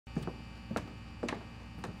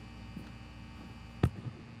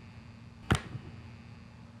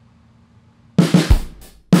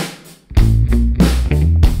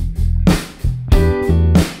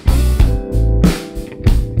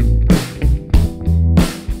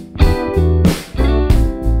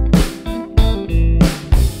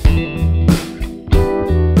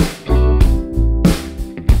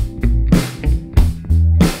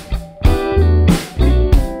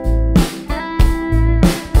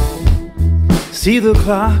see the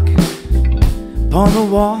clock upon the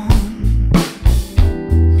wall,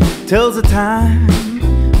 tells the time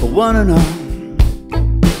for one and all.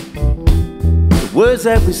 The words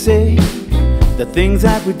that we say, the things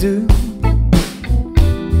that we do,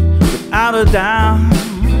 without a doubt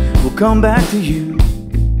will come back to you.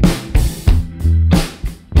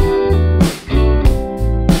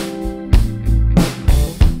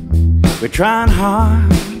 We're trying hard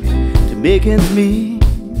to make ends meet.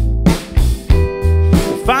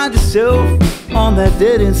 You find yourself on that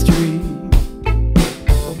dead-end street.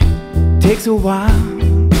 Takes a while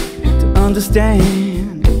to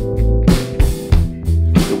understand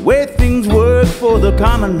the way things work for the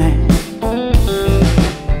common man.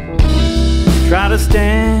 Try to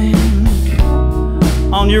stand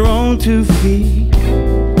on your own 2 feet,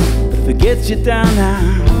 but if it gets you down now,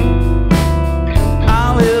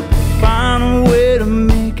 I'll help you find a way to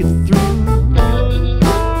make it through.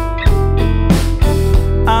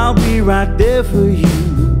 I'll be right there for you.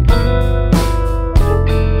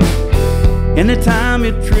 Anytime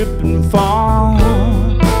you trip and fall,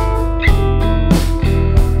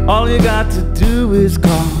 all you got to do is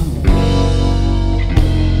call.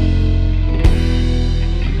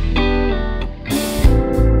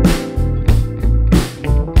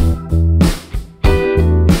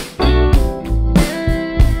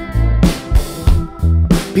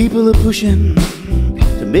 People are pushing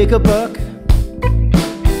to make a buck.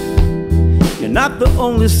 You're not the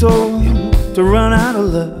only soul to run out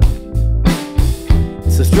of luck.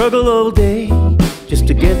 It's a struggle all day just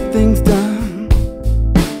to get things done.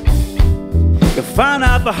 You'll find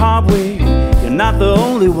out the hard way, you're not the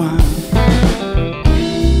only one.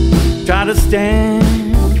 Try to stand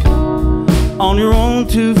on your own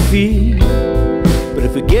 2 feet, but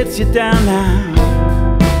if it gets you down now,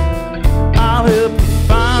 I'll help you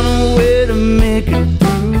find a way to make it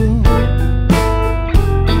through.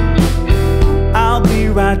 I'll be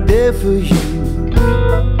right there for you.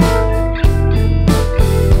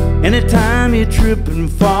 Anytime you trip and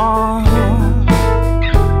fall,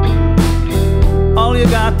 all you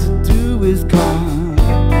got to do is call.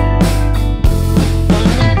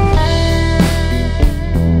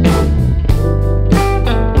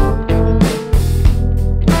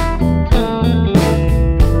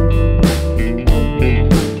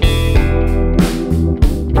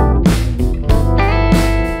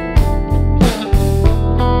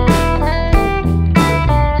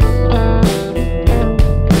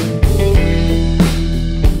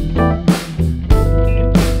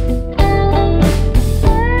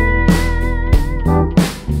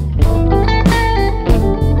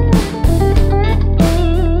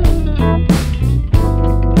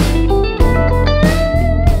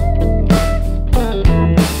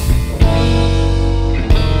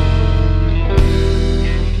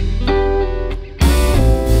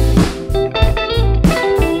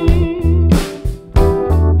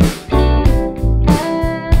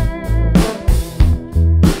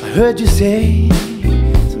 I heard you say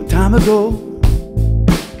some time ago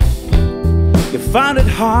you find it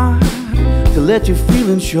hard to let your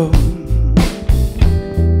feelings show.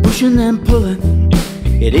 Pushing and pulling,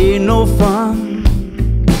 it ain't no fun.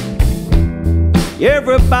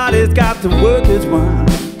 Everybody's got to work as one.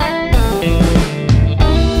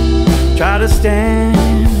 Try to stand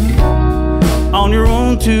on your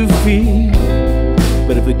own 2 feet,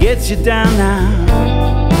 but if it gets you down now,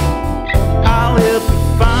 I'll help you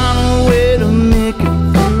find a way to make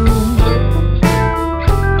it through.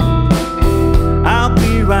 I'll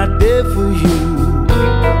be right there for you.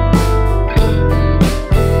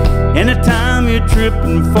 Anytime you trip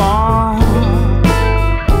and fall,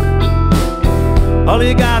 all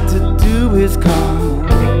you got to do is call.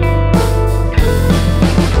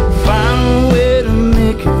 Find a way to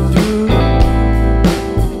make it through.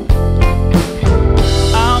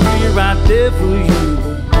 I'll be right there for you.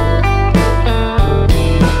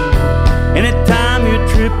 Anytime you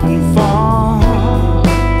trip and fall,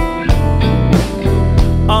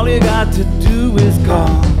 all you got to do is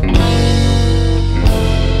call.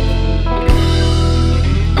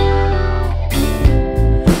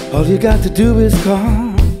 All you got to do is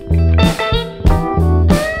call.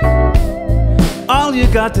 All you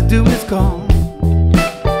got to do is call.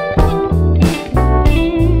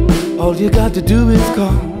 All you got to do is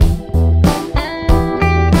call.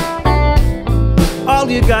 All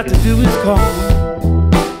you got to do is call.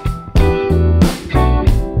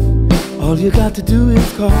 All you got to do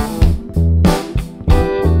is call.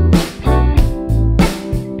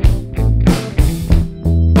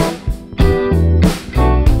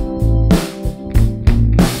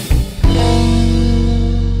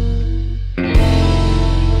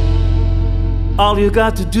 All you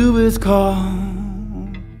got to do is call.